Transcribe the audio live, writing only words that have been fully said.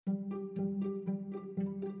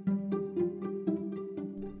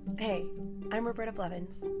Hey, I'm Roberta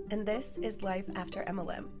Blevins, and this is Life After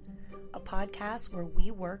MLM, a podcast where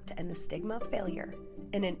we work to end the stigma of failure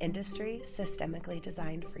in an industry systemically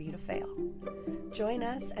designed for you to fail. Join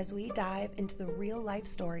us as we dive into the real-life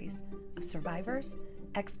stories of survivors,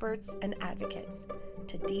 experts, and advocates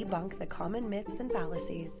to debunk the common myths and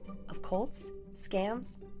fallacies of cults,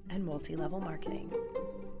 scams, and multi-level marketing.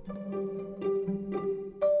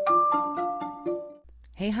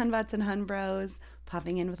 Hey, Hunbots and Hunbros,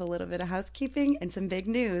 popping in with a little bit of housekeeping and some big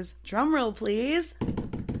news. Drum roll, please.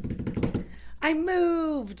 I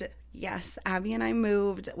moved. Yes, Abby and I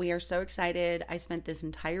moved. We are so excited. I spent this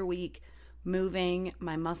entire week moving.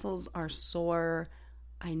 My muscles are sore.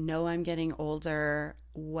 I know I'm getting older.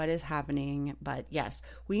 What is happening? But yes,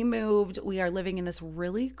 we moved. We are living in this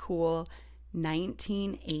really cool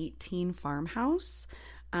 1918 farmhouse.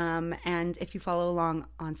 And if you follow along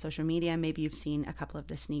on social media, maybe you've seen a couple of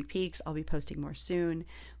the sneak peeks. I'll be posting more soon,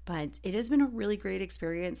 but it has been a really great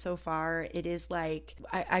experience so far. It is like,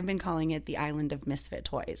 I've been calling it the island of misfit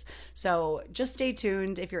toys. So just stay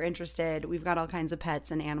tuned if you're interested. We've got all kinds of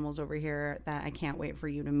pets and animals over here that I can't wait for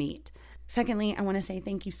you to meet. Secondly, I want to say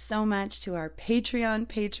thank you so much to our Patreon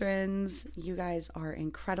patrons. You guys are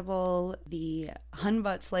incredible. The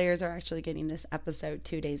Hunbutt Slayers are actually getting this episode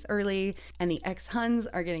 2 days early, and the ex-Huns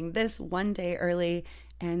are getting this 1 day early,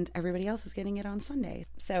 and everybody else is getting it on Sunday.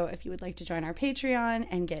 So if you would like to join our Patreon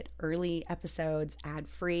and get early episodes,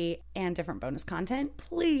 ad-free, and different bonus content,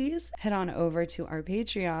 please head on over to our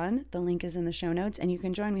Patreon. The link is in the show notes, and you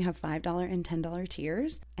can join. We have $5 and $10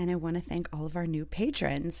 tiers, and I want to thank all of our new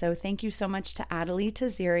patrons. So thank you so much to Adelie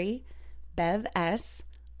Taziri, Bev S.,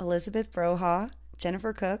 Elizabeth Broha,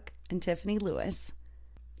 Jennifer Cook, and Tiffany Lewis.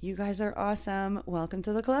 You guys are awesome. Welcome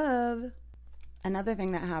to the club. Another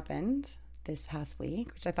thing that happened this past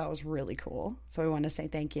week, which I thought was really cool, so I want to say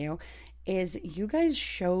thank you, is you guys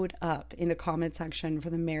showed up in the comment section for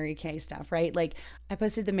the Mary Kay stuff, right? Like, I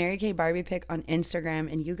posted the Mary Kay Barbie pic on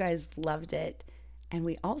Instagram and you guys loved it. And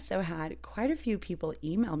we also had quite a few people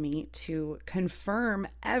email me to confirm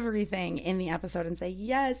everything in the episode and say,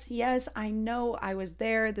 yes, I know I was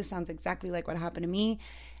there. This sounds exactly like what happened to me.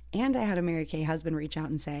 And I had a Mary Kay husband reach out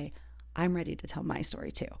and say, I'm ready to tell my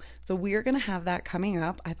story too. So we're going to have that coming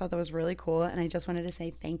up. I thought that was really cool. And I just wanted to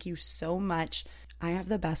say thank you so much. I have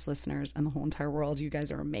the best listeners in the whole entire world. You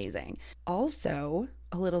guys are amazing. Also,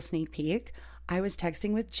 a little sneak peek. I was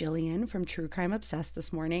texting with Jillian from True Crime Obsessed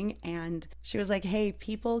this morning, and she was like, hey,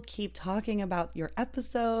 people keep talking about your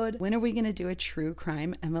episode. When are we going to do a True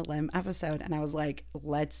Crime MLM episode? And I was like,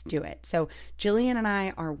 let's do it. So Jillian and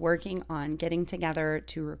I are working on getting together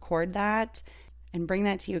to record that and bring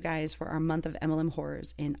that to you guys for our month of MLM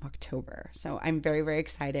horrors in October. So I'm very, very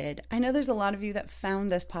excited. I know there's a lot of you that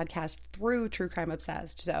found this podcast through True Crime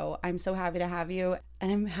Obsessed, so I'm so happy to have you.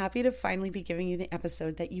 And I'm happy to finally be giving you the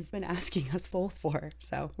episode that you've been asking us both for.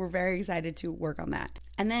 So we're very excited to work on that.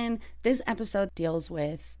 And then this episode deals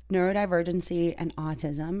with neurodivergency and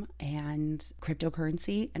autism and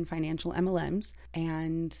cryptocurrency and financial MLMs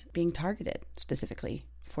and being targeted specifically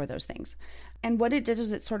for those things. And what it did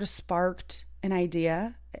was it sort of sparked an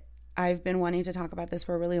idea. I've been wanting to talk about this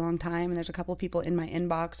for a really long time, and there's a couple of people in my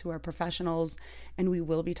inbox who are professionals, and we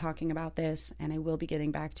will be talking about this, and I will be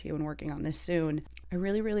getting back to you and working on this soon. I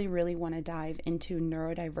really, really, really want to dive into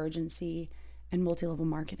neurodivergency and multi-level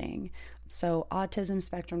marketing. So autism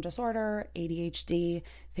spectrum disorder, ADHD,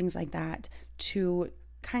 things like that, to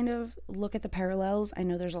kind of look at the parallels. I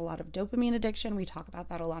know there's a lot of dopamine addiction. We talk about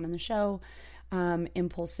that a lot on the show.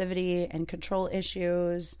 Impulsivity and control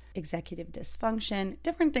issues, executive dysfunction,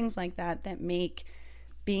 different things like that that make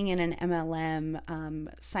being in an MLM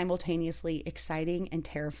simultaneously exciting and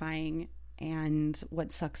terrifying, and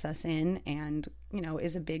what sucks us in, and, you know,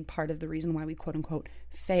 is a big part of the reason why we quote unquote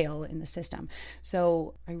fail in the system.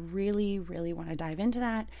 So I really, really want to dive into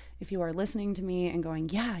that. If you are listening to me and going,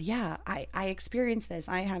 yeah, I experienced this.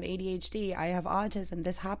 I have ADHD. I have autism.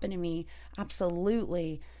 This happened to me.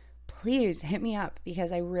 Absolutely. Please hit me up,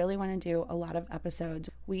 because I really want to do a lot of episodes.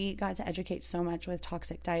 We got to educate so much with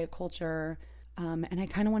toxic diet culture, and I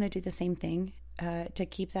kind of want to do the same thing to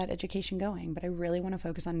keep that education going, but I really want to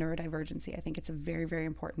focus on neurodivergency. I think it's a very, very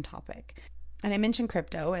important topic. And I mentioned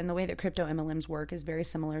crypto, and the way that crypto MLMs work is very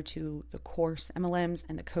similar to the course MLMs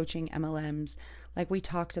and the coaching MLMs, like we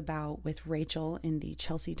talked about with Rachel in the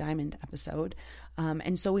Chelsea Diamond episode.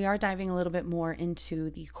 And so we are diving a little bit more into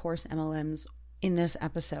the course MLMs in this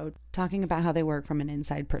episode, talking about how they work from an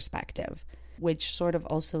inside perspective, which sort of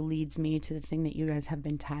also leads me to the thing that you guys have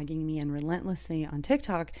been tagging me in relentlessly on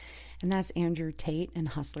TikTok, and that's Andrew Tate and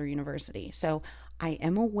Hustler University. So I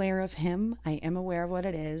am aware of him. I am aware of what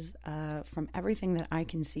it is. From everything that I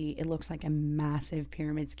can see, it looks like a massive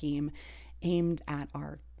pyramid scheme aimed at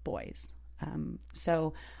our boys.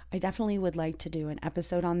 So I definitely would like to do an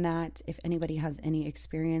episode on that. If anybody has any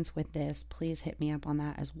experience with this, please hit me up on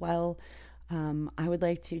that as well. I would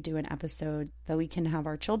like to do an episode that we can have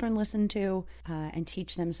our children listen to and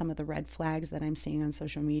teach them some of the red flags that I'm seeing on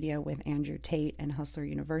social media with Andrew Tate and Hustler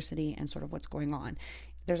University and sort of what's going on.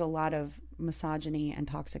 There's a lot of misogyny and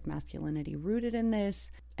toxic masculinity rooted in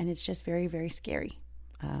this, and it's just very, very scary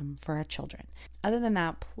for our children. Other than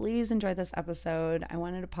that, please enjoy this episode. I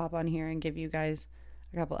wanted to pop on here and give you guys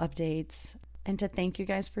a couple updates and to thank you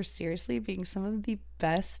guys for seriously being some of the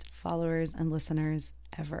best followers and listeners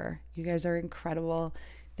ever. You guys are incredible.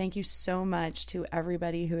 Thank you so much to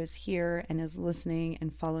everybody who is here and is listening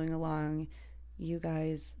and following along. You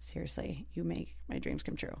guys, seriously, you make my dreams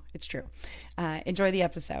come true. It's true. Enjoy the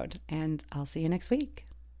episode, and I'll see you next week.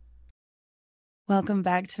 Welcome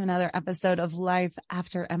back to another episode of Life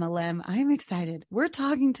After MLM. I'm excited. We're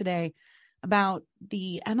talking today about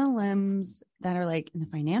the MLMs that are like in the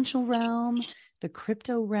financial realm, the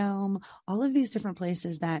crypto realm, all of these different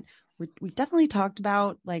places that we've definitely talked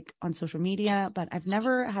about like on social media, but I've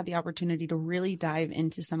never had the opportunity to really dive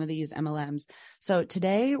into some of these MLMs. So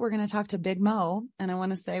today we're going to talk to Big Mo, and I want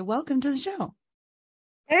to say welcome to the show.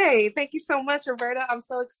 Hey, thank you so much, Roberta. I'm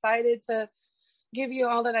so excited to give you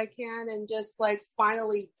all that I can and just like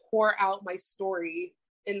finally pour out my story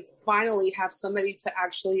and finally have somebody to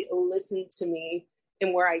actually listen to me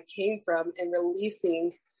and where I came from and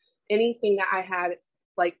releasing anything that I had,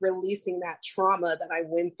 like releasing that trauma that I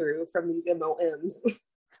went through from these MLMs.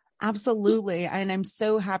 Absolutely. And I'm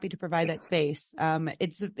so happy to provide that space.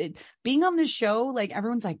 Being on this show, like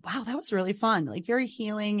everyone's like, wow, that was really fun, like very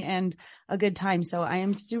healing and a good time. So I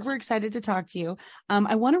am super excited to talk to you.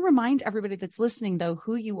 I want to remind everybody that's listening though,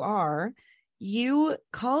 who you are. You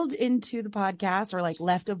called into the podcast or like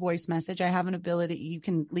left a voice message. I have an ability. You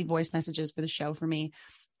can leave voice messages for the show for me.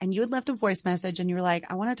 And you had left a voice message and you were like,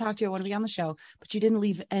 I want to talk to you. I want to be on the show, but you didn't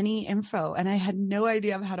leave any info. And I had no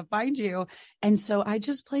idea of how to find you. And so I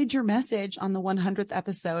just played your message on the 100th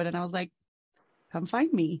episode. And I was like, come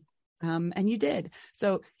find me. And you did.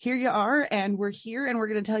 So here you are, and we're here and we're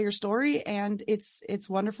going to tell your story. And it's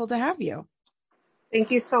wonderful to have you.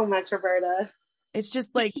 Thank you so much, Roberta. It's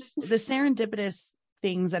just like the serendipitous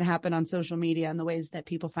things that happen on social media and the ways that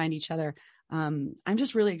people find each other. I'm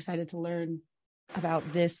just really excited to learn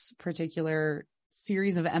about this particular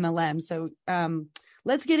series of MLM. So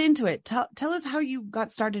let's get into it. Tell us how you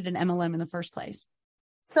got started in MLM in the first place.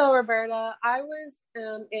 So Roberta, I was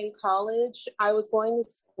in college. I was going to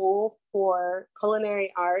school for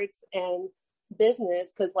culinary arts and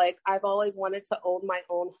business because like I've always wanted to own my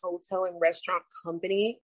own hotel and restaurant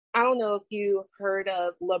company. I don't know if you heard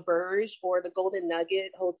of L'Auberge or the Golden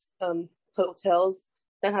Nugget hotels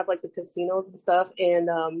that have like the casinos and stuff in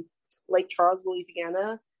Lake Charles,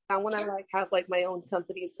 Louisiana. I want to like have like my own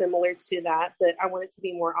company similar to that, but I want it to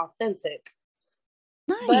be more authentic.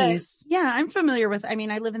 Nice. Yeah, I'm familiar with, I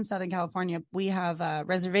mean, I live in Southern California. We have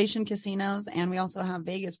reservation casinos and we also have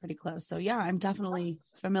Vegas pretty close. So yeah, I'm definitely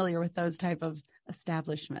familiar with those type of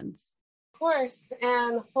establishments. Of course.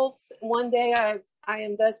 And hopes one day I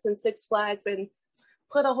invest in Six Flags and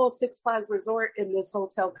put a whole Six Flags resort in this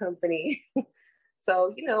hotel company.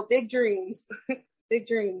 So, you know, big dreams, big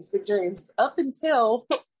dreams, big dreams. Up until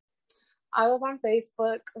I was on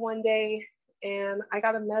Facebook one day and I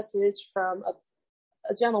got a message from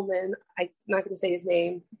a gentleman, I'm not going to say his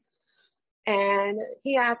name, and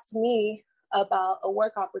he asked me about a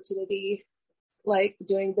work opportunity, like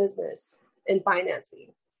doing business and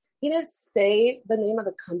financing. He didn't say the name of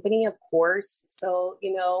the company, of course. So,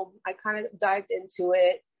 you know, I kind of dived into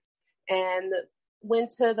it and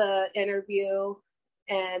went to the interview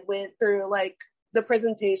and went through like the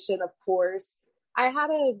presentation, of course. I had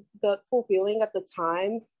a gutful feeling at the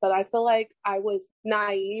time, but I feel like I was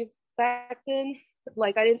naive back then.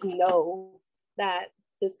 Like I didn't know that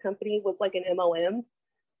this company was like an MLM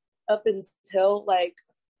up until like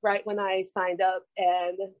right when I signed up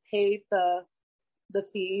and paid the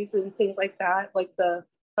fees and things like that, like the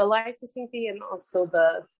licensing fee and also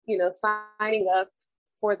the, you know, signing up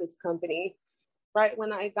for this company. Right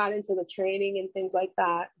when I got into the training and things like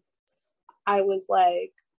that, I was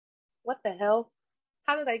like, what the hell?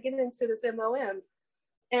 How did I get into this MLM?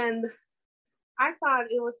 And I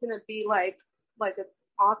thought it was going to be like an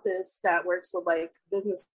office that works with like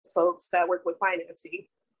business folks that work with financing.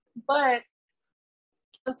 But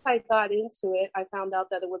once I got into it, I found out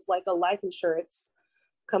that it was like a life insurance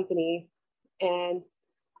company. And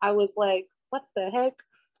I was like, what the heck?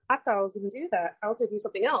 I thought I was going to do that. I was going to do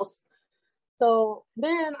something else. So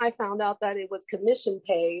then I found out that it was commission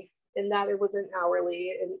pay and that it wasn't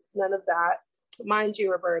hourly and none of that. Mind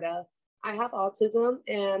you, Roberta, I have autism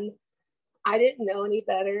and I didn't know any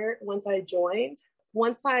better once I joined.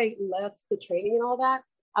 Once I left the training and all that,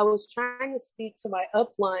 I was trying to speak to my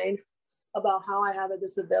upline about how I have a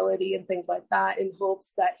disability and things like that in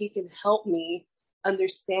hopes that he can help me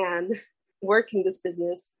understand working this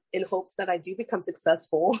business in hopes that I do become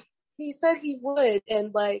successful. He said he would.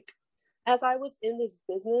 And like, as I was in this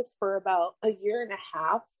business for about a year and a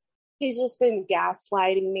half, he's just been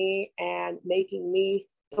gaslighting me and making me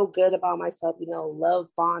feel good about myself, love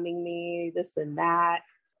bombing me, this and that.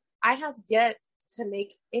 I have yet to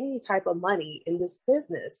make any type of money in this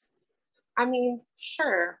business. I mean,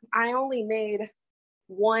 sure, I only made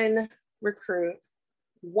one recruit,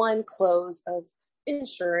 one close of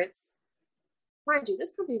insurance. Mind you,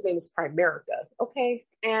 this company's name is Primerica, okay?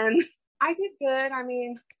 And I did good. I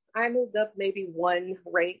mean, I moved up maybe one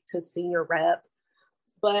rate to senior rep,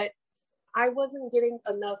 but I wasn't getting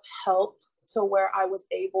enough help to where I was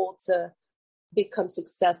able to become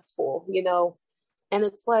successful, And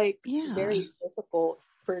it's like very difficult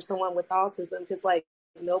for someone with autism because like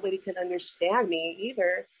nobody can understand me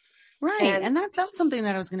either. Right. And that's something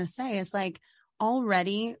that I was going to say is like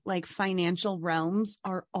already like financial realms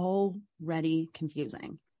are already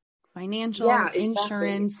confusing. Financial,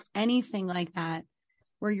 insurance, anything like that,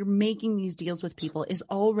 where you're making these deals with people is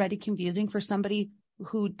already confusing for somebody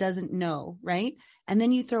who doesn't know. Right. And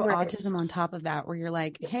then you throw autism on top of that, where you're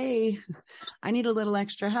like, hey, I need a little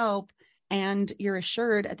extra help. And you're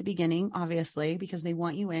assured at the beginning, obviously, because they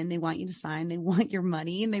want you in, they want you to sign, they want your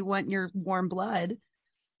money and they want your warm blood.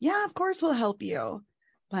 Yeah, of course we'll help you.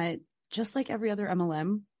 But just like every other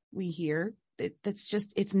MLM we hear,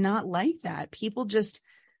 it's not like that. People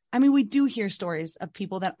we do hear stories of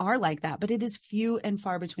people that are like that, but it is few and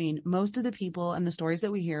far between. Most of the people and the stories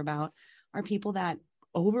that we hear about are people that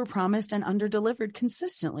overpromised and underdelivered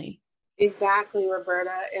consistently. Exactly,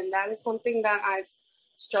 Roberta. And that is something that I've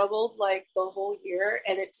struggled like the whole year.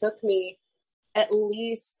 And it took me at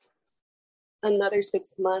least another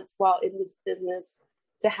 6 months while in this business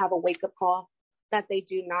to have a wake-up call that they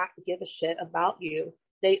do not give a shit about you.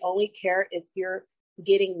 They only care if you're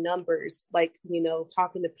getting numbers, like,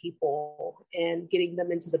 talking to people and getting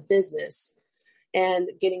them into the business and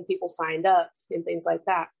getting people signed up and things like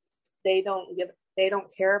that. They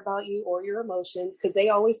don't care about you or your emotions because they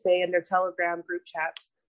always say in their Telegram group chats,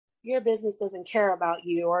 your business doesn't care about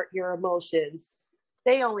you or your emotions.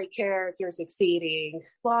 They only care if you're succeeding,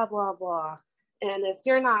 blah, blah, blah. And if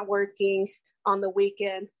you're not working on the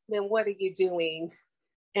weekend, then what are you doing?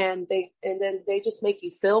 And then they just make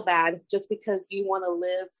you feel bad just because you want to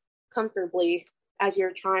live comfortably as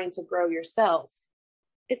you're trying to grow yourself.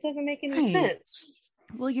 It doesn't make any sense.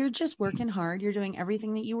 Well, you're just working hard. You're doing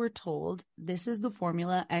everything that you were told. This is the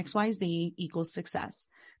formula. XYZ equals success.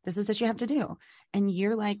 This is what you have to do. And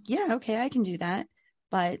you're like, yeah, okay, I can do that.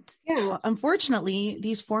 But unfortunately,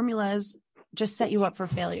 these formulas just set you up for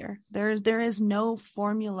failure. There is no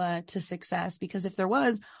formula to success, because if there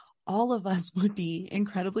was, all of us would be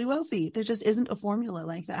incredibly wealthy. There just isn't a formula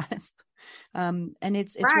like that. And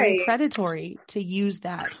it's very predatory to use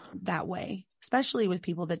that way, especially with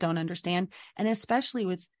people that don't understand, and especially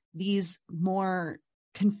with these more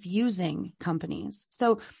confusing companies.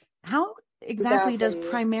 So how exactly does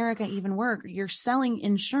Primerica even work? You're selling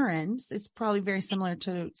insurance. It's probably very similar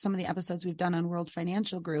to some of the episodes we've done on World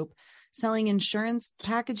Financial Group, selling insurance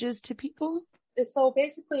packages to people. So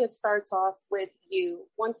basically it starts off with you.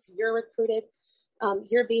 Once you're recruited,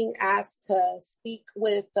 you're being asked to speak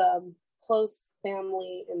with close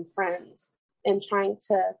family and friends and trying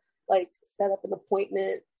to like set up an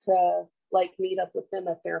appointment to like meet up with them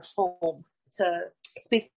at their home to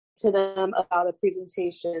speak to them about a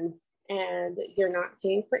presentation. And you're not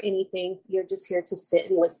paying for anything. You're just here to sit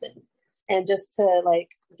and listen and just to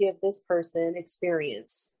like give this person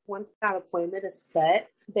experience. Once that appointment is set,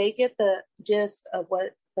 they get the gist of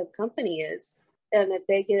what the company is. And if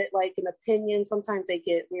they get like an opinion, sometimes they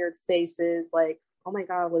get weird faces like, oh my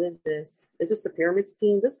God, what is this? Is this a pyramid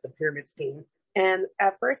scheme? This is a pyramid scheme. And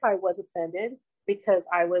at first I was offended because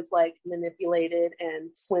I was like manipulated and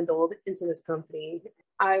swindled into this company.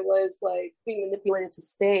 I was like being manipulated to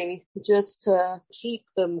stay just to keep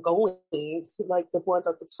them going, like the ones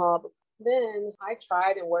at the top. Then I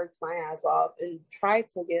tried and worked my ass off and tried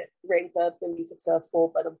to get ranked up and be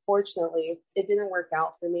successful. But unfortunately, it didn't work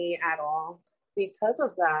out for me at all because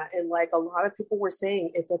of that. And like a lot of people were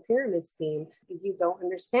saying, it's a pyramid scheme. If you don't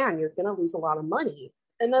understand, you're going to lose a lot of money.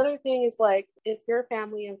 Another thing is like, if your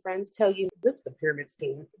family and friends tell you this is the pyramid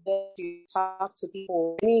scheme, then you talk to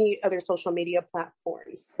people, any other social media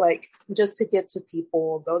platforms, like just to get to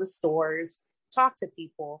people, go to stores, talk to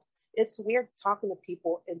people. It's weird talking to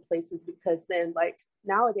people in places because then like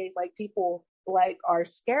nowadays, like people like are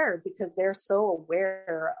scared because they're so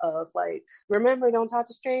aware of like, remember, don't talk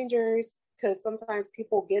to strangers, because sometimes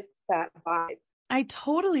people get that vibe. I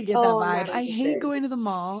totally get that vibe. I hate going to the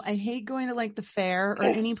mall. I hate going to like the fair or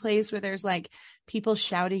any place where there's like people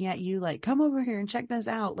shouting at you, like, come over here and check this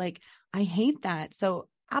out. Like, I hate that. So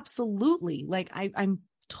absolutely. Like I'm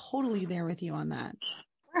totally there with you on that.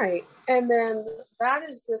 Right. And then that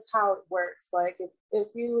is just how it works. Like if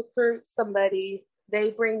you recruit somebody,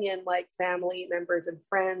 they bring in like family members and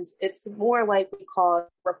friends. It's more like we call it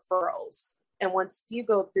referrals. And once you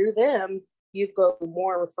go through them, you go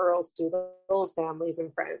more referrals to those families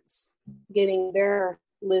and friends, getting their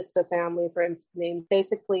list of family friends names.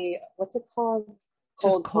 Basically, what's it called?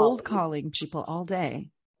 Cold calling people all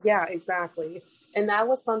day. Yeah, exactly. And that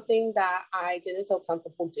was something that I didn't feel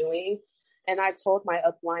comfortable doing. And I told my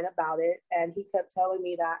upline about it, and he kept telling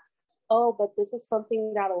me that, oh, but this is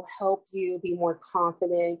something that'll help you be more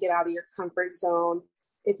confident, get out of your comfort zone.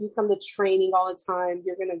 If you come to training all the time,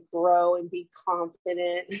 you're going to grow and be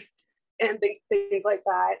confident. And things like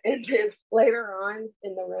that. And then later on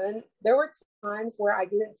in the run, there were times where I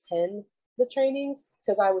didn't attend the trainings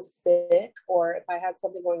because I was sick, or if I had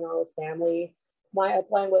something going on with family, my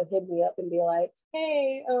upline would hit me up and be like,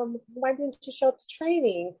 hey, why didn't you show up to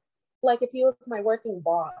training? Like if he was my working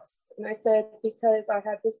boss. And I said, because I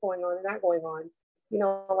had this going on and that going on. You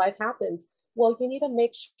know, life happens. Well, you need to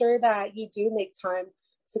make sure that you do make time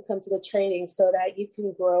to come to the training so that you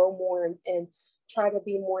can grow more and try to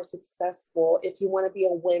be more successful. If you want to be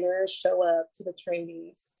a winner, show up to the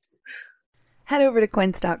trainings. Head over to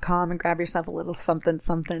quince.com and grab yourself a little something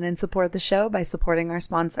and support the show by supporting our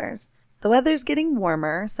sponsors. The weather's getting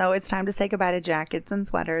warmer, so it's time to say goodbye to jackets and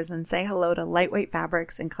sweaters and say hello to lightweight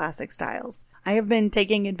fabrics and classic styles. I have been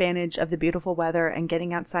taking advantage of the beautiful weather and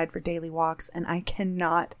getting outside for daily walks, and I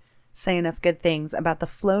cannot say enough good things about the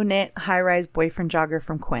Flow Knit high-rise boyfriend jogger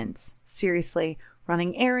from Quince. Seriously,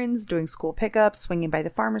 running errands, doing school pickups, swinging by the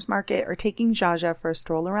farmer's market, or taking Jaja for a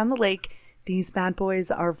stroll around the lake, these bad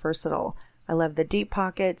boys are versatile. I love the deep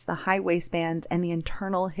pockets, the high waistband, and the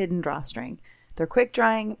internal hidden drawstring. They're quick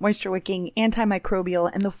drying, moisture wicking, antimicrobial,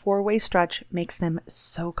 and the four-way stretch makes them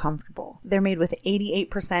so comfortable. They're made with 88%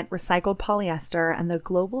 recycled polyester, and the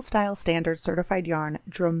Global Style Standard certified yarn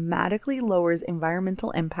dramatically lowers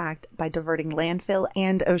environmental impact by diverting landfill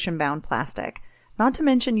and ocean-bound plastic. Not to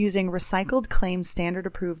mention using recycled claim standard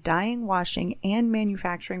approved dyeing, washing, and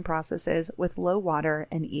manufacturing processes with low water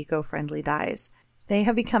and eco-friendly dyes. They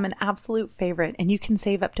have become an absolute favorite, and you can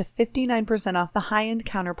save up to 59% off the high-end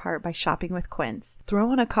counterpart by shopping with Quince.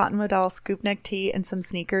 Throw on a cotton modal scoop neck tee and some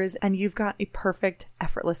sneakers, and you've got a perfect,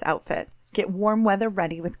 effortless outfit. Get warm weather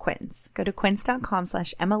ready with Quince. Go to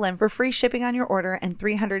quince.com/MLM for free shipping on your order and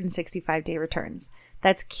 365-day returns.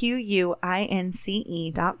 That's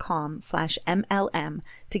QUINCE.com/MLM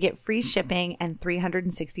to get free shipping and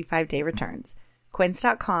 365-day returns.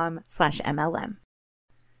 Quince.com/MLM.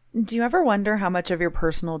 Do you ever wonder how much of your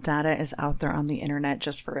personal data is out there on the internet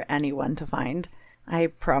just for anyone to find? I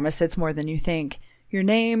promise it's more than you think. Your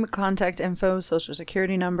name, contact info, social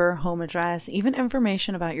security number, home address, even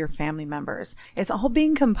information about your family members. It's all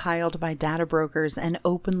being compiled by data brokers and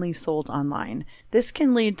openly sold online. This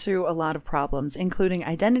can lead to a lot of problems, including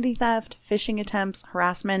identity theft, phishing attempts,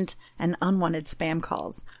 harassment, and unwanted spam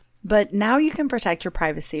calls. But now you can protect your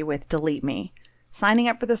privacy with Delete Me. Signing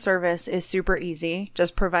up for the service is super easy.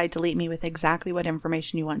 Just provide Delete Me with exactly what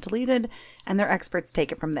information you want deleted, and their experts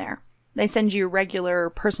take it from there. They send you regular,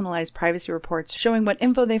 personalized privacy reports showing what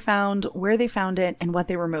info they found, where they found it, and what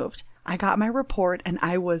they removed. I got my report and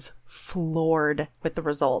I was floored with the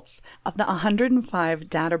results. Of the 105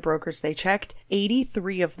 data brokers they checked,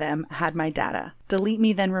 83 of them had my data. Delete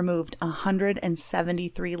Me then removed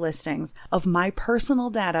 173 listings of my personal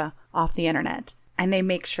data off the internet. And they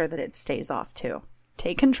make sure that it stays off too.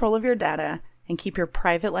 Take control of your data and keep your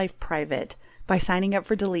private life private by signing up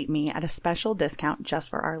for Delete Me at a special discount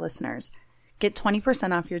just for our listeners. Get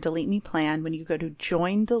 20% off your Delete Me plan when you go to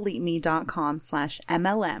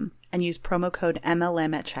joindeleteme.com/MLM and use promo code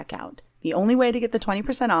MLM at checkout. The only way to get the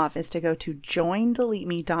 20% off is to go to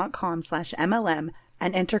joindeleteme.com/MLM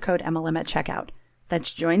and enter code MLM at checkout.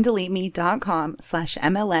 That's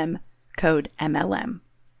joindeleteme.com/MLM, code MLM.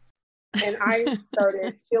 And I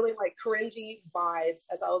started feeling like cringy vibes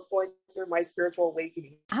as I was going through my spiritual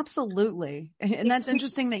awakening. Absolutely. And that's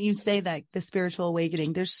interesting that you say that, the spiritual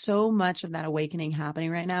awakening. There's so much of that awakening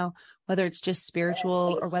happening right now, whether it's just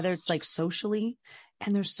spiritual or whether it's like socially.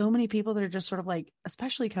 And there's so many people that are just sort of like,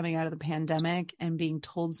 especially coming out of the pandemic and being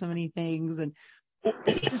told so many things, and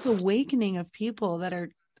this awakening of people that are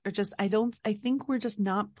just, I think we're just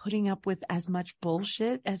not putting up with as much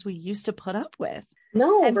bullshit as we used to put up with.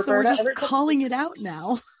 No, And Roberta, so we're just calling it out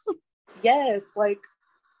now. Yes, like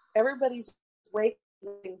everybody's waking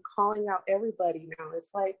and calling out everybody now. It's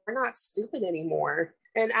like we're not stupid anymore.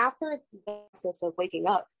 And after the process of waking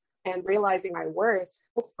up and realizing my worth,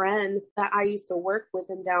 a friend that I used to work with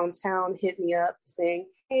in downtown hit me up saying,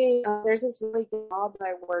 "Hey, there's this really good job that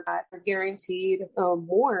I work at, guaranteed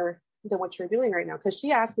more than what you're doing right now." Because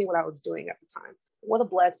she asked me what I was doing at the time. What a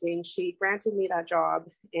blessing. She granted me that job,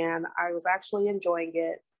 and I was actually enjoying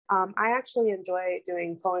it. I actually enjoy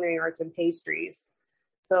doing culinary arts and pastries.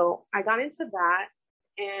 So I got into that.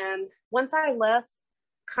 And once I left,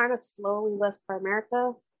 kind of slowly left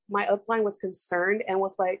Primerica, my upline was concerned and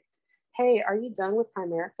was like, "Hey, are you done with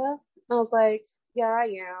Primerica?" I was like, "Yeah, I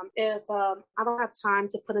am. If I don't have time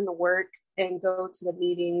to put in the work and go to the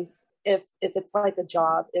meetings, if it's like a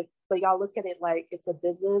job, but y'all look at it like it's a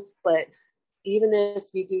business, but even if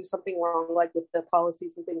you do something wrong, like with the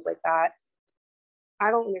policies and things like that,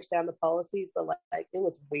 I don't understand the policies, but like it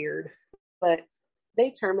was weird. But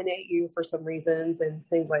they terminate you for some reasons and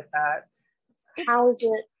things like that. How is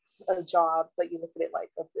it a job, but you look at it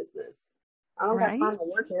like a business? I don't got time to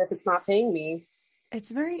work here if it's not paying me."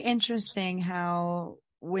 It's very interesting how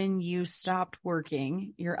when you stopped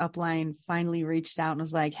working, your upline finally reached out and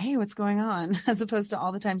was like, "Hey, what's going on?" As opposed to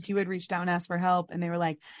all the times you had reached out and asked for help and they were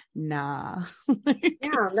like, "Nah."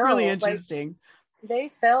 It's really interesting. Like,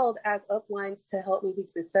 they failed as uplines to help me be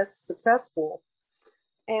successful.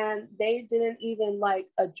 And they didn't even like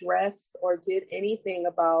address or did anything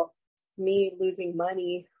about me losing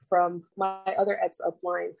money from my other ex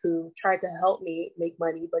upline who tried to help me make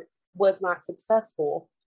money but was not successful.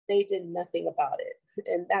 They did nothing about it.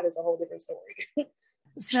 And that is a whole different story.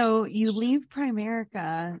 So you leave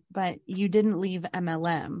Primerica, but you didn't leave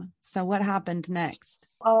MLM. So what happened next?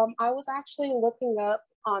 I was actually looking up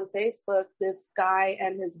on Facebook this guy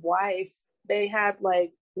and his wife. They had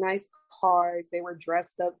like nice cars. They were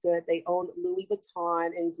dressed up good. They owned Louis Vuitton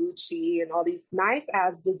and Gucci and all these nice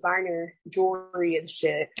ass designer jewelry and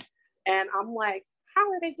shit. And I'm like, how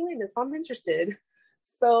are they doing this? I'm interested.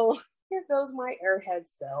 So here goes my airhead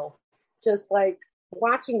self, just like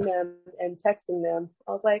watching them and texting them.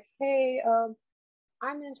 I was like, "Hey,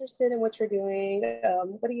 I'm interested in what you're doing.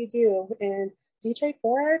 What do you do? And do you trade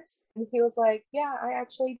Forex?" And he was like, "Yeah, I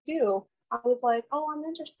actually do." I was like, "Oh, I'm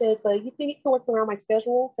interested, but you think you can work around my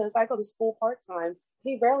schedule? Because I go to school part-time."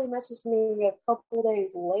 He barely messaged me a couple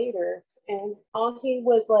days later. And all he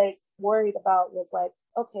was like worried about was like,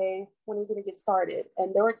 "Okay, when are you going to get started?"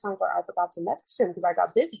 And there were times where I forgot to message him because I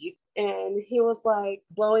got busy. And he was like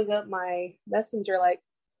blowing up my messenger like,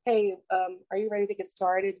 "Hey, are you ready to get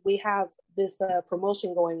started? We have this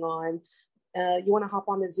promotion going on. You want to hop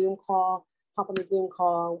on the Zoom call? Hop on the Zoom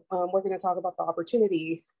call. We're going to talk about the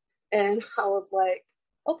opportunity." And I was like,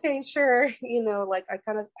 "Okay, sure." You know, like I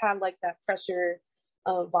kind of had like that pressure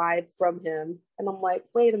vibe from him. And I'm like,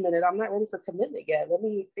 "Wait a minute, I'm not ready for commitment yet. Let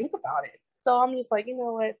me think about it." So I'm just like, you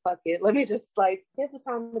know what? Fuck it. Let me just like give the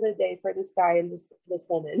time of the day for this guy and this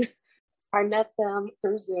woman. I met them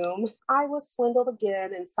through Zoom. I was swindled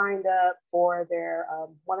again and signed up for their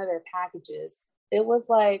one of their packages. It was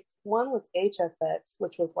like one was HFX,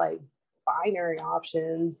 which was like binary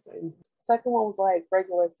options, and second one was like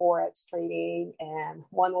regular Forex trading, and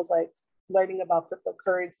one was like learning about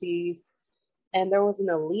cryptocurrencies. And there was an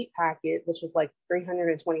elite packet, which was like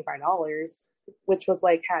 $325, which was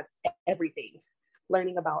like had everything,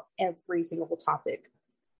 learning about every single topic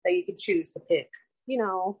that you could choose to pick. You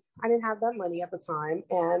know, I didn't have that money at the time,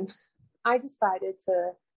 and I decided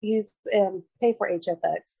to use and pay for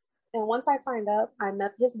HFX. And once I signed up, I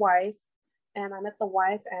met his wife, and I met the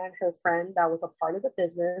wife and her friend that was a part of the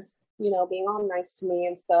business, you know, being all nice to me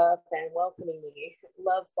and stuff and welcoming me,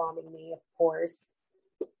 love bombing me, of course.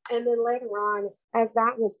 And then later on, as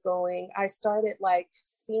that was going, I started like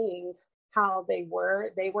seeing how they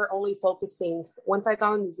were. They were only focusing, once I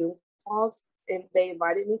got on the Zoom calls and they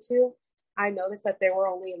invited me to, I noticed that they were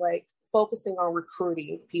only like focusing on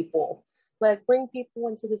recruiting people, like bring people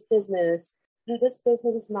into this business. And this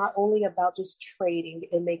business is not only about just trading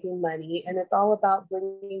and making money, and it's all about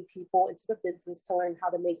bringing people into the business to learn how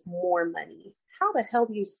to make more money. How the hell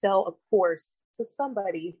do you sell a course to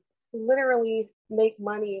somebody, literally make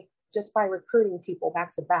money just by recruiting people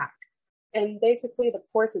back to back. And basically, the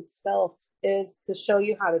course itself is to show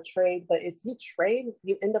you how to trade. But if you trade,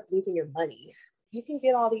 you end up losing your money. You can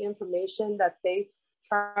get all the information that they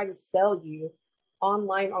try to sell you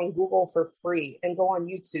online on Google for free and go on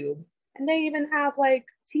YouTube. And they even have like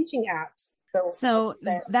teaching apps. So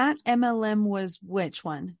that MLM was which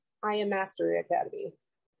one? I Am Mastery Academy.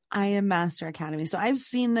 I Am Master Academy. So I've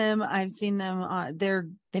seen them.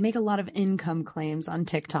 They make a lot of income claims on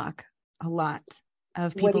TikTok. A lot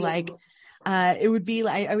of people it would be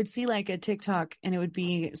like, I would see like a TikTok and it would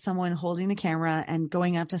be someone holding the camera and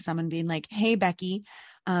going up to someone being like, hey, Becky,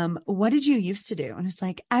 what did you used to do? And it's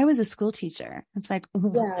like, I was a school teacher. It's like,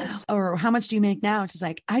 yeah. Or how much do you make now? It's just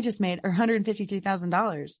like, I just made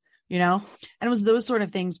 $153,000. And it was those sort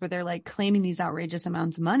of things where they're like claiming these outrageous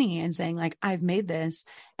amounts of money and saying like, I've made this,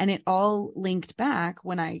 and it all linked back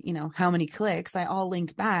when how many clicks, I all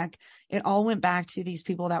linked back. It all went back to these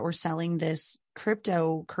people that were selling this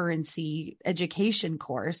cryptocurrency education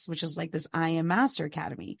course, which is like this I Am Master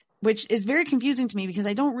Academy, which is very confusing to me because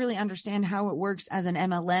I don't really understand how it works as an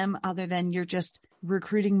MLM other than you're just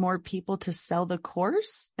recruiting more people to sell the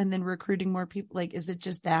course and then recruiting more people. Like, is it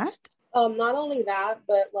just that? Not only that,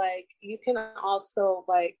 but like you can also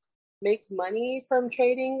like make money from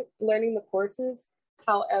trading, learning the courses.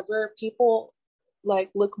 However, people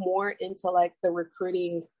like look more into like the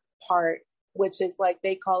recruiting part, which is like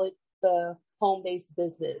they call it the home-based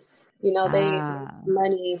business. They make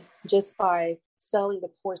money just by selling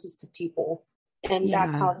the courses to people, and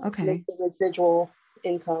that's how they make the residual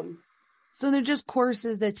income. So they're just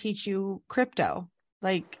courses that teach you crypto.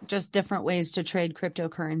 Like just different ways to trade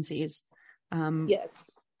cryptocurrencies. Yes.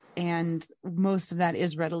 And most of that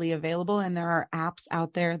is readily available. And there are apps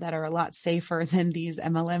out there that are a lot safer than these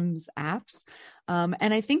MLMs apps. And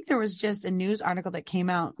I think there was just a news article that came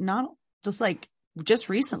out, just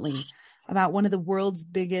recently, about one of the world's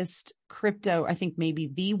biggest crypto, I think maybe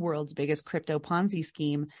the world's biggest crypto Ponzi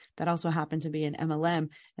scheme that also happened to be an MLM.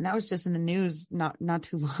 And that was just in the news not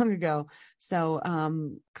too long ago. So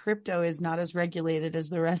crypto is not as regulated as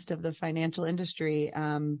the rest of the financial industry.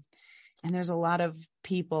 And there's a lot of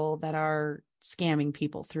people that are scamming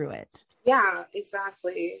people through it. Yeah,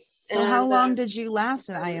 exactly. So how long did you last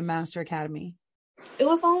at I Am Master Academy? It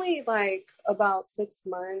was only like about 6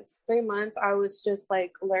 months, 3 months. I was just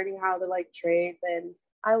like learning how to like trade, and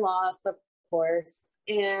I lost, of course.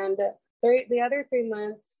 And the other 3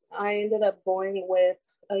 months, I ended up going with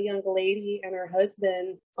a young lady and her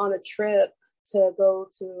husband on a trip to go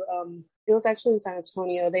to, it was actually in San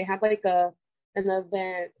Antonio. They had like an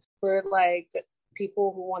event for like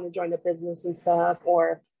people who want to join the business and stuff,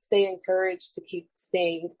 or stay encouraged to keep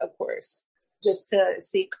staying, of course, just to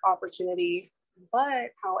seek opportunity.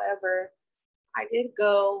 But however, I did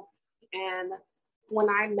go, and when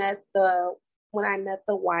I met the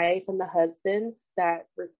wife and the husband that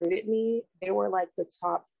recruited me, they were like the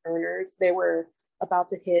top earners. They were about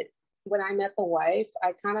to hit. When I met the wife,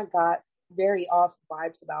 I kind of got very off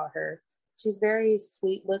vibes about her. She's very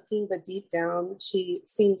sweet looking, but deep down, she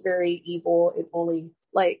seems very evil and only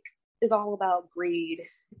like is all about greed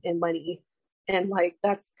and money. And like,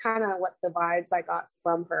 that's kind of what the vibes I got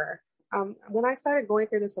from her. When I started going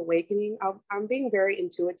through this awakening, I'm being very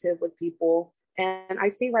intuitive with people, and I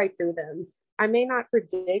see right through them. I may not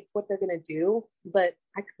predict what they're going to do, but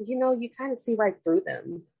you kind of see right through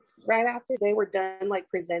them. Right after they were done, like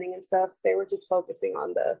presenting and stuff, they were just focusing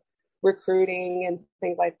on the recruiting and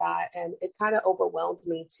things like that. And it kind of overwhelmed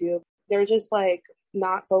me too. They're just like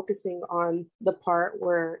not focusing on the part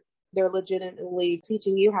where they're legitimately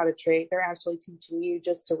teaching you how to trade. They're actually teaching you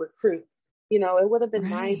just to recruit. It would have been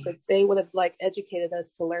nice if they would have like educated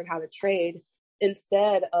us to learn how to trade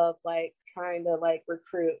instead of like trying to like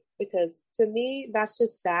recruit, because to me, that's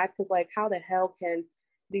just sad. Because like, how the hell can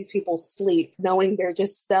these people sleep knowing they're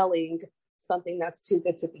just selling something that's too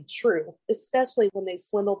good to be true, especially when they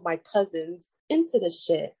swindled my cousins into the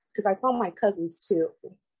shit? Because I saw my cousins too.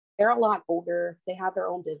 They're a lot older. They have their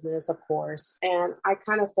own business, of course. And I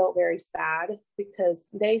kind of felt very sad because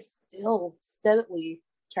they still steadily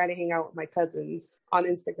try to hang out with my cousins on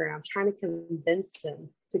Instagram, trying to convince them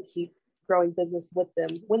to keep growing business with them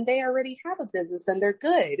when they already have a business and they're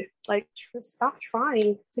good. Like, stop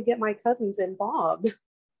trying to get my cousins involved.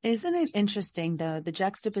 Isn't it interesting, though, the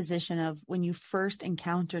juxtaposition of when you first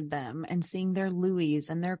encountered them and seeing their Louis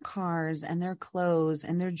and their cars and their clothes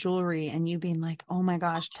and their jewelry, and you being like, oh my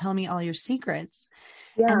gosh, tell me all your secrets.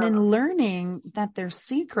 Yeah. And then learning that their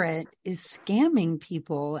secret is scamming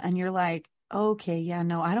people. And you're like, okay, yeah,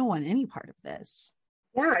 no, I don't want any part of this.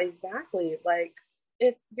 Yeah, exactly. Like,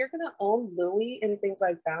 if you're going to own Louis and things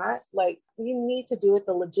like that, like you need to do it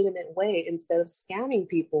the legitimate way instead of scamming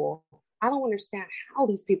people. I don't understand how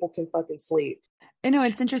these people can fucking sleep. I know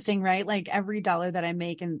it's interesting, right? Like every dollar that I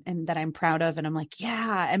make and that I'm proud of, and I'm like,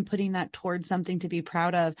 yeah, I'm putting that towards something to be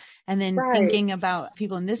proud of. And then thinking about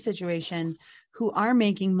people in this situation who are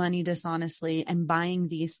making money dishonestly and buying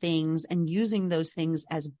these things and using those things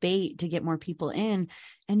as bait to get more people in.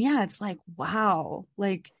 And yeah, it's like, wow,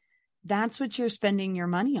 like that's what you're spending your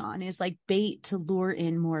money on, is like bait to lure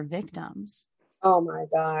in more victims. Oh my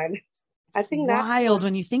God. I think that's wild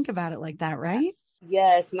when you think about it like that, right?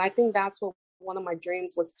 Yes. And I think that's what one of my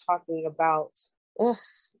dreams was talking about. Ugh,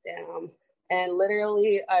 damn. And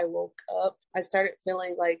literally I woke up, I started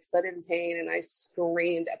feeling like sudden pain and I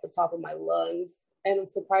screamed at the top of my lungs. And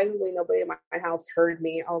surprisingly, nobody in my house heard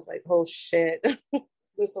me. I was like, oh shit,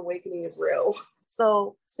 this awakening is real.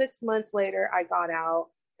 So 6 months later, I got out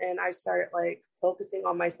and I started like focusing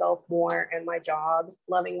on myself more and my job,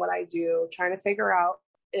 loving what I do, trying to figure out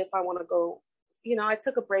if I want to go. You know, I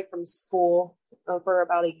took a break from school for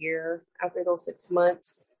about a year after those 6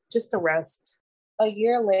 months, just to rest. A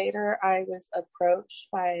year later, I was approached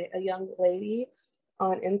by a young lady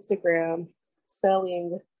on Instagram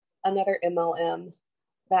selling another MLM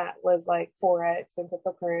that was like Forex and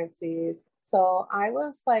cryptocurrencies. So I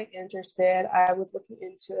was like interested. I was looking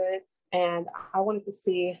into it and I wanted to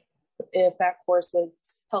see if that course would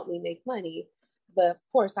help me make money. But of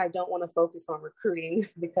course, I don't want to focus on recruiting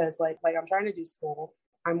because like I'm trying to do school.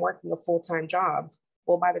 I'm working a full-time job.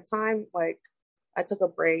 Well, by the time like I took a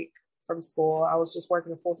break from school, I was just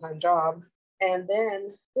working a full-time job. And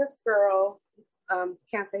then this girl,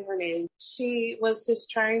 can't say her name, she was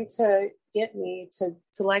just trying to get me to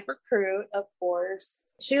like recruit, of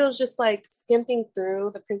course. She was just like skimping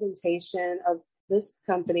through the presentation of this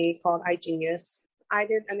company called iGenius. I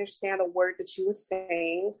didn't understand a word that she was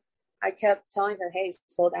saying. I kept telling her, hey,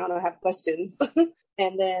 slow down, I have questions.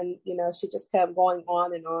 And then, you know, she just kept going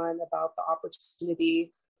on and on about the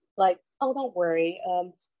opportunity. Like, oh, don't worry.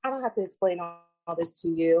 I don't have to explain all this to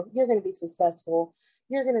you. You're going to be successful.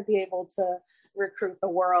 You're going to be able to recruit the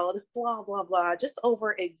world, blah, blah, blah. Just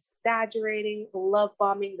over exaggerating, love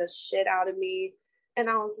bombing the shit out of me. And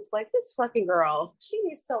I was just like, this fucking girl, she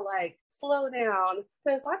needs to like slow down,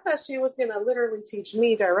 because I thought she was going to literally teach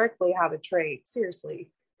me directly how to trade. Seriously.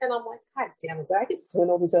 And I'm like, God damn it, did I get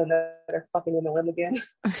swindled into another fucking MLM again?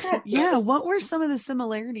 Yeah. What were some of the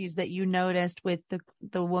similarities that you noticed with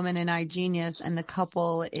the woman in iGenius and the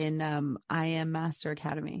couple in I Am Master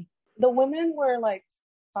Academy? The women were like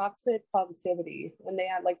toxic positivity when they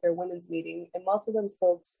had like their women's meeting, and most of them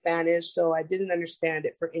spoke Spanish, so I didn't understand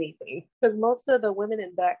it for anything, because most of the women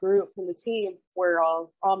in that group from the team were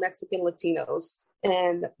all Mexican Latinos,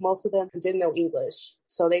 and most of them didn't know English,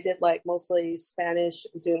 so they did like mostly Spanish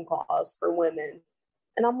Zoom calls for women.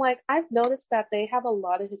 And I'm like, I've noticed that they have a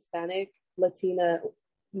lot of Hispanic Latina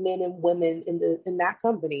men and women in that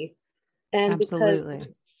company. And absolutely,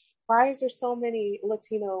 because why is there so many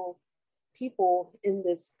Latino people in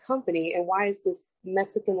this company, and why is this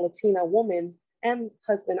Mexican Latina woman and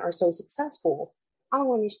husband are so successful? I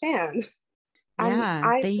don't understand.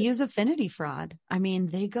 Yeah, they use affinity fraud. I mean,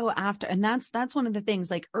 they go after, and that's one of the things.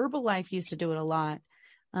 Like Herbalife used to do it a lot,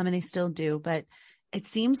 and they still do. But it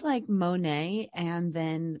seems like Monet and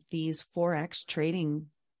then these Forex trading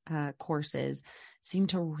courses seem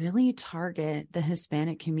to really target the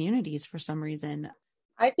Hispanic communities for some reason.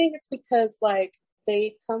 I think it's because like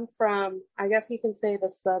they come from, I guess you can say, the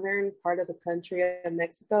southern part of the country of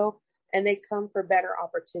Mexico, and they come for better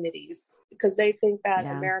opportunities because they think that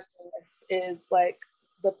America is like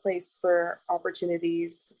the place for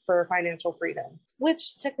opportunities for financial freedom,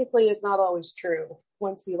 which technically is not always true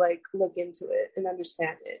once you like look into it and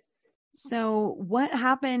understand it. So what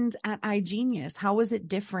happened at iGenius? How was it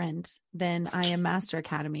different than I Am Master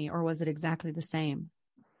Academy, or was it exactly the same?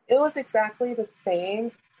 It was exactly the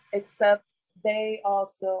same, except they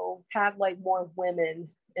also had like more women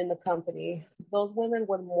in the company. Those women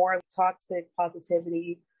were more toxic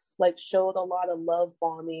positivity, like showed a lot of love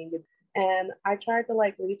bombing. And I tried to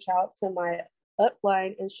like reach out to my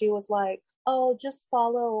upline, and she was like, oh, just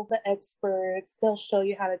follow the experts. They'll show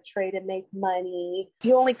you how to trade and make money.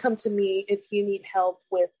 You only come to me if you need help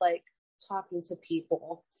with like talking to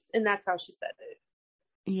people. And that's how she said it.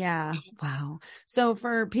 Yeah. Wow. So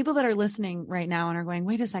for people that are listening right now and are going,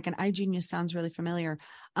 wait a second, iGenius sounds really familiar.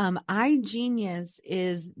 iGenius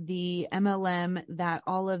is the MLM that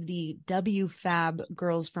all of the WFAB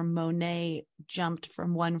girls from Monet jumped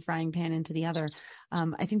from one frying pan into the other.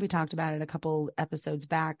 I think we talked about it a couple episodes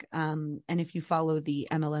back. And if you follow the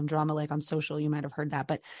MLM drama, like on social, you might have heard that.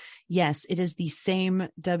 But yes, it is the same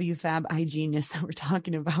WFAB iGenius that we're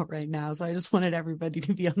talking about right now. So I just wanted everybody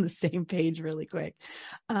to be on the same page really quick.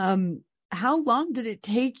 How long did it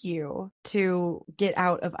take you to get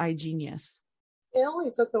out of iGenius? It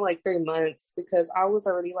only took me like 3 months because I was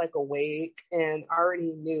already like awake and I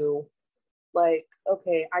already knew like,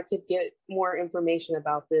 okay, I could get more information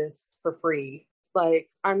about this for free. Like,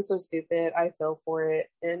 I'm so stupid. I fell for it.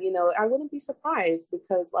 And, I wouldn't be surprised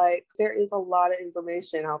because like there is a lot of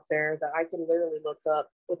information out there that I can literally look up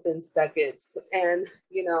within seconds. And,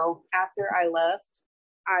 after I left,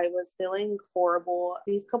 I was feeling horrible.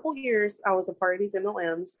 These couple years, I was a part of these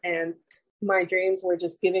MLMs and my dreams were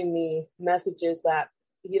just giving me messages that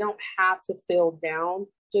you don't have to feel down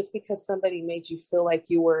just because somebody made you feel like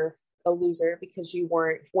you were a loser because you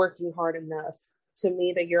weren't working hard enough. To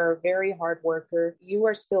me, that you're a very hard worker. You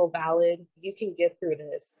are still valid. You can get through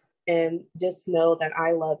this. And just know that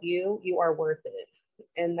I love you. You are worth it.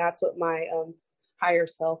 And that's what my higher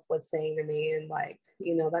self was saying to me. And like,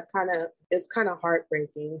 it's kind of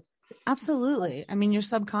heartbreaking. Absolutely. I mean, your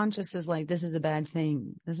subconscious is like, this is a bad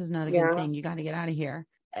thing. This is not a good thing. You got to get out of here.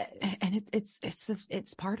 And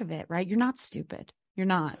it's part of it, right? You're not stupid. You're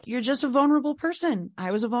not. You're just a vulnerable person.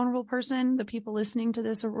 I was a vulnerable person. The people listening to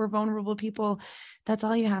this were vulnerable people. That's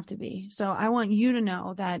all you have to be. So I want you to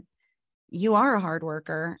know that you are a hard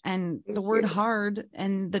worker, and the word hard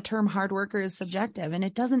and the term hard worker is subjective, and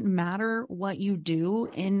it doesn't matter what you do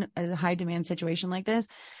in a high demand situation like this,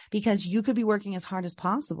 because you could be working as hard as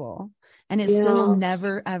possible and it still will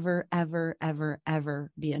never, ever, ever, ever,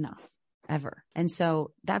 ever be enough, ever. And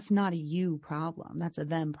so that's not a you problem. That's a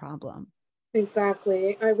them problem.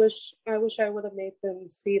 Exactly. I wish I would have made them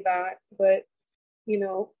see that, but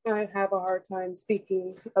I have a hard time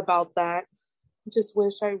speaking about that. Just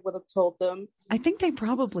wish I would have told them. I think they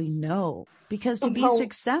probably know, because to be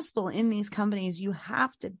successful in these companies, you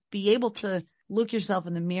have to be able to look yourself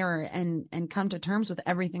in the mirror and come to terms with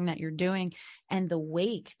everything that you're doing and the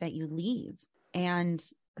wake that you leave. And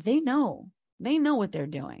they know what they're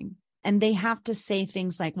doing. And they have to say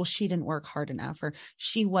things like, well, she didn't work hard enough, or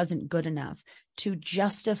she wasn't good enough, to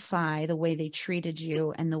justify the way they treated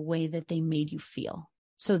you and the way that they made you feel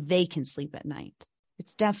so they can sleep at night.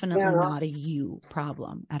 It's definitely not a you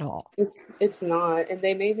problem at all. It's not. And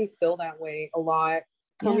they made me feel that way a lot.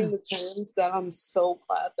 Coming to terms that I'm so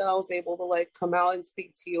glad that I was able to like come out and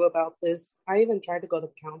speak to you about this. I even tried to go to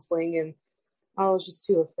counseling and I was just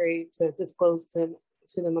too afraid to disclose to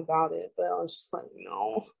them about it. But I was just like,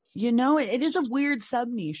 no. It is a weird sub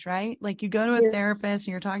niche, right? Like you go to a therapist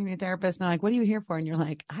and you're talking to your therapist and they're like, what are you here for? And you're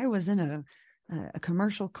like, I was in a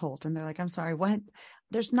commercial cult. And they're like, I'm sorry, what?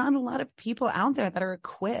 There's not a lot of people out there that are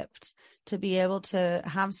equipped to be able to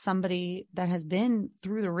have somebody that has been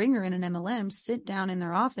through the ringer in an MLM sit down in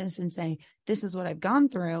their office and say, this is what I've gone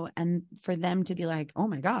through. And for them to be like, oh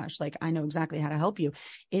my gosh, like I know exactly how to help you.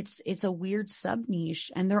 It's a weird sub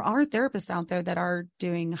niche. And there are therapists out there that are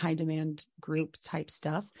doing high demand group type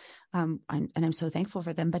stuff. And I'm so thankful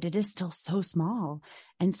for them, but it is still so small.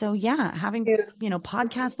 And so, having,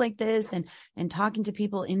 podcasts like this and talking to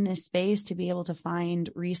people in this space to be able to find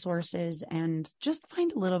resources and just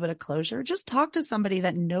find a little bit of closure, just talk to somebody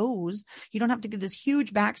that knows. You don't have to give this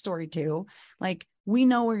huge backstory to, like, we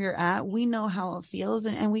know where you're at. We know how it feels,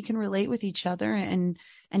 and we can relate with each other and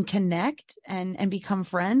connect and become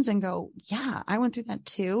friends and go, yeah, I went through that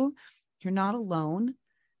too. You're not alone.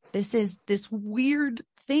 This is this weird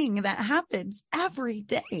thing that happens every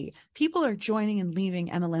day. People are joining and leaving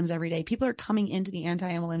MLMs every day. People are coming into the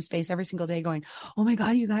anti-MLM space every single day going, oh my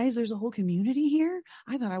God, you guys, there's a whole community here.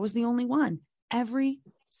 I thought I was the only one. Every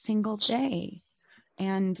single day.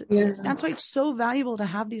 And that's why it's so valuable to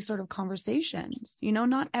have these sort of conversations.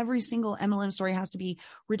 Not every single MLM story has to be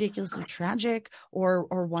ridiculously tragic or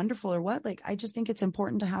wonderful or what. Like, I just think it's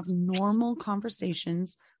important to have normal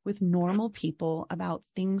conversations with normal people about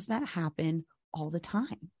things that happen all the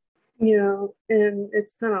time. And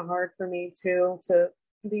it's kind of hard for me too to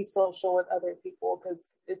be social with other people because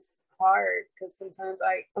it's hard, because sometimes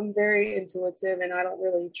I'm very intuitive and I don't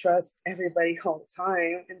really trust everybody all the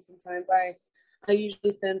time. And sometimes I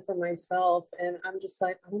usually fend for myself, and I'm just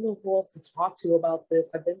like, I don't know who else to talk to about this.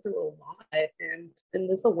 I've been through a lot, and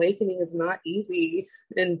this awakening is not easy.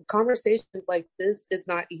 And conversations like this is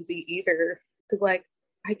not easy either. Because like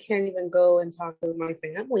I can't even go and talk to my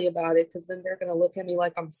family about it because then they're going to look at me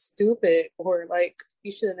like I'm stupid or like,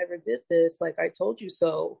 you should have never did this. Like, I told you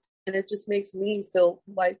so. And it just makes me feel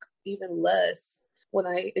like even less when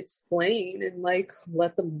I explain and like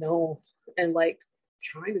let them know and like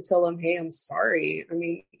trying to tell them, hey, I'm sorry. I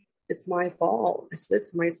mean, it's my fault.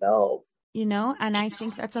 It's myself. And I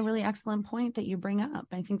think that's a really excellent point that you bring up.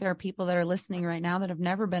 I think there are people that are listening right now that have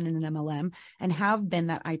never been in an MLM and have been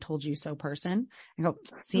that I told you so person. I go,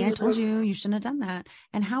 see, I told you, you shouldn't have done that.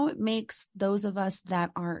 And how it makes those of us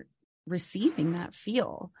that are receiving that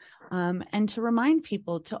feel. And to remind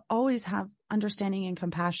people to always have understanding and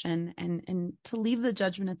compassion and to leave the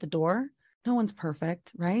judgment at the door. No one's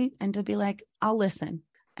perfect, right? And to be like, I'll listen.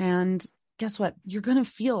 And guess what? You're going to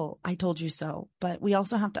feel, I told you so. But we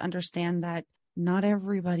also have to understand that not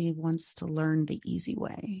everybody wants to learn the easy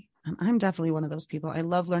way. I'm definitely one of those people. I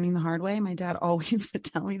love learning the hard way. My dad always would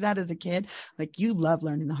tell me that as a kid, like, you love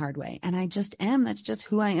learning the hard way. And I just am. That's just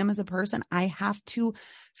who I am as a person. I have to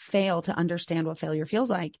fail to understand what failure feels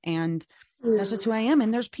like. And that's just who I am.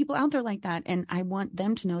 And there's people out there like that. And I want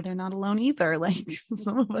them to know they're not alone either. Like,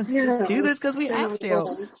 some of us just do this because we have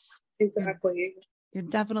to. Exactly. You're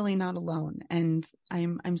definitely not alone. And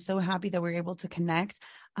I'm so happy that we're able to connect.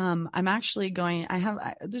 I'm actually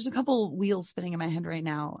there's a couple wheels spinning in my head right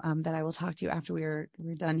now, that I will talk to you after we're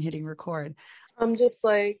done hitting record. I'm just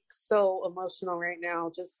like so emotional right now,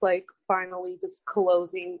 just like finally just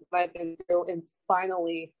closing what I've been through and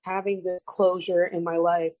finally having this closure in my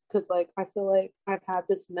life. Cause like, I feel like I've had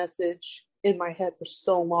this message in my head for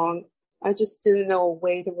so long. I just didn't know a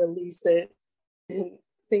way to release it. And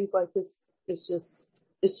things like this, it's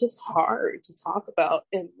just hard to talk about.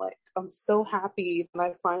 And like, I'm so happy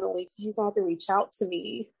that you got to reach out to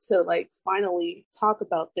me to like finally talk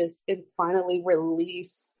about this and finally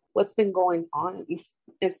release what's been going on,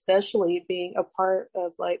 especially being a part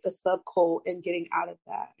of like a subcult and getting out of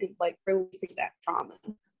that and like releasing that trauma.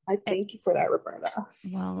 I thank you for that, Roberta.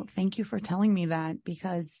 Well, thank you for telling me that,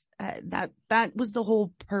 because that was the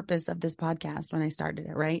whole purpose of this podcast when I started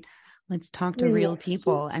it, right? Let's talk to real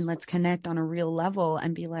people and let's connect on a real level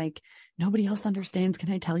and be like, nobody else understands.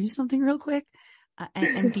 Can I tell you something real quick?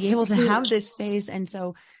 And be able to have this space. And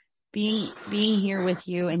so being here with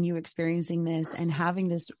you and you experiencing this and having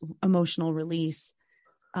this emotional release,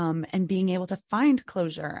 and being able to find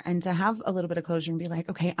closure and to have a little bit of closure and be like,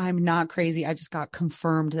 okay, I'm not crazy. I just got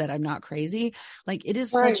confirmed that I'm not crazy. Like, it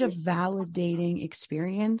is such a validating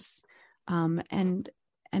experience.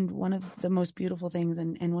 And one of the most beautiful things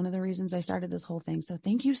and one of the reasons I started this whole thing. So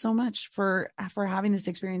thank you so much for having this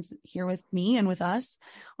experience here with me and with us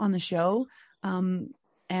on the show.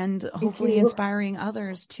 And hopefully inspiring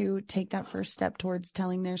others to take that first step towards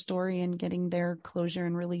telling their story and getting their closure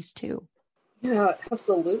and release too. Yeah,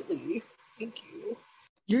 absolutely. Thank you.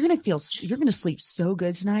 You're going to sleep so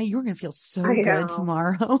good tonight. You're going to feel so good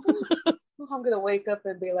tomorrow. I'm going to wake up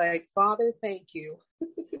and be like, Father, thank you.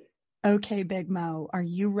 Okay, Big Mo, are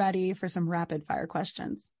you ready for some rapid fire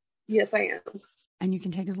questions? Yes, I am. And you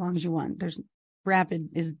can take as long as you want. Rapid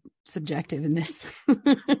is subjective in this.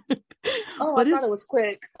 Oh, I thought it was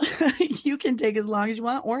quick. You can take as long as you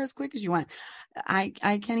want or as quick as you want. I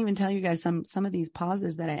can't even tell you guys some of these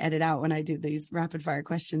pauses that I edit out when I do these rapid fire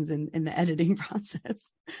questions in the editing process.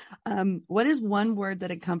 What is one word that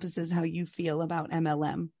encompasses how you feel about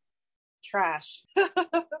MLM? Trash.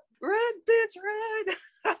 Red, bitch, red.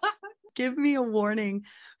 Give me a warning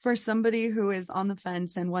for somebody who is on the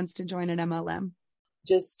fence and wants to join an MLM.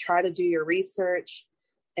 Just try to do your research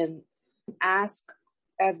and ask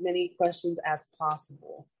as many questions as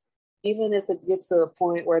possible. Even if it gets to the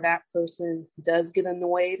point where that person does get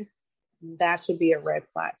annoyed, that should be a red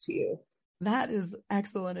flag to you. That is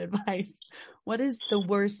excellent advice. What is the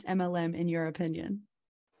worst MLM in your opinion?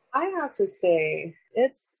 I have to say,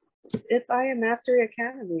 it's I Am Mastery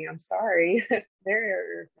Academy. I'm sorry.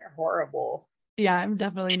 They're horrible. Yeah, I'm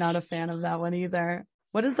definitely not a fan of that one either.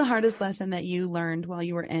 What is the hardest lesson that you learned while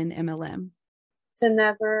you were in MLM? To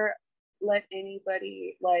never let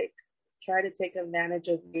anybody like try to take advantage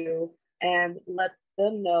of you and let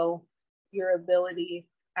them know your ability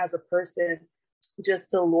as a person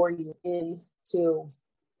just to lure you into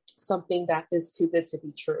something that is too good to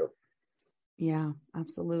be true. Yeah,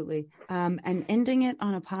 absolutely. And ending it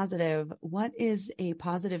on a positive, what is a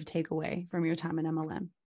positive takeaway from your time in MLM?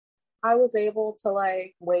 I was able to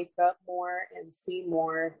like wake up more and see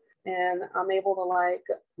more, and I'm able to like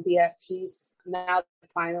be at peace now that I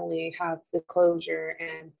finally have the closure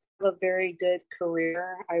and have a very good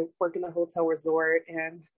career. I work in a hotel resort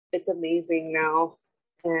and it's amazing now.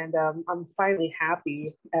 And I'm finally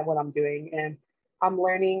happy at what I'm doing. And I'm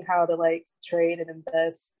learning how to like trade and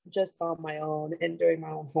invest just on my own and doing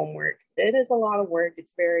my own homework. It is a lot of work.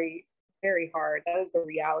 It's very, very hard. That is the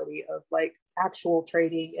reality of like actual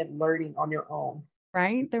trading and learning on your own.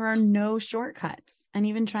 Right? There are no shortcuts. And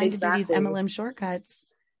even trying to do these MLM shortcuts,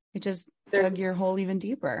 it just dug your hole even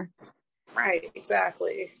deeper. Right,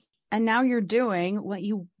 exactly. And now you're doing what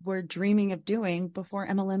you were dreaming of doing before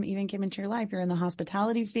MLM even came into your life. You're in the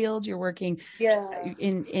hospitality field. You're working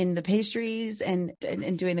in the pastries and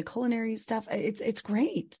doing the culinary stuff. It's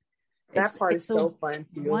great. That part is so fun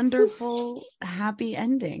too. Wonderful, happy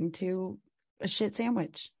ending to a shit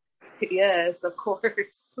sandwich. Yes, of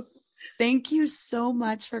course. Thank you so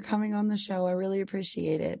much for coming on the show. I really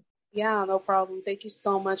appreciate it. Yeah, no problem. Thank you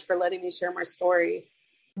so much for letting me share my story.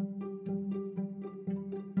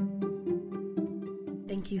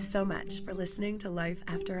 Thank you so much for listening to Life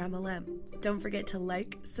After MLM. Don't forget to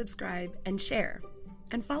like, subscribe, and share.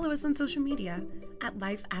 And follow us on social media at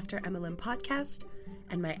Life After MLM Podcast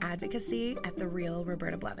and my advocacy at The Real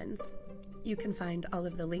Roberta Blevins. You can find all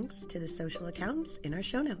of the links to the social accounts in our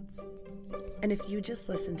show notes. And if you just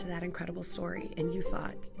listened to that incredible story and you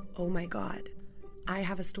thought, oh my God, I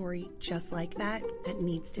have a story just like that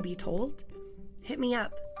needs to be told, hit me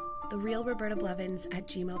up,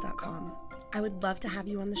 therealrobertablevins@gmail.com. I would love to have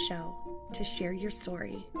you on the show to share your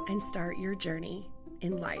story and start your journey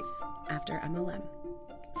in life after MLM.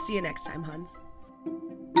 See you next time, Hans.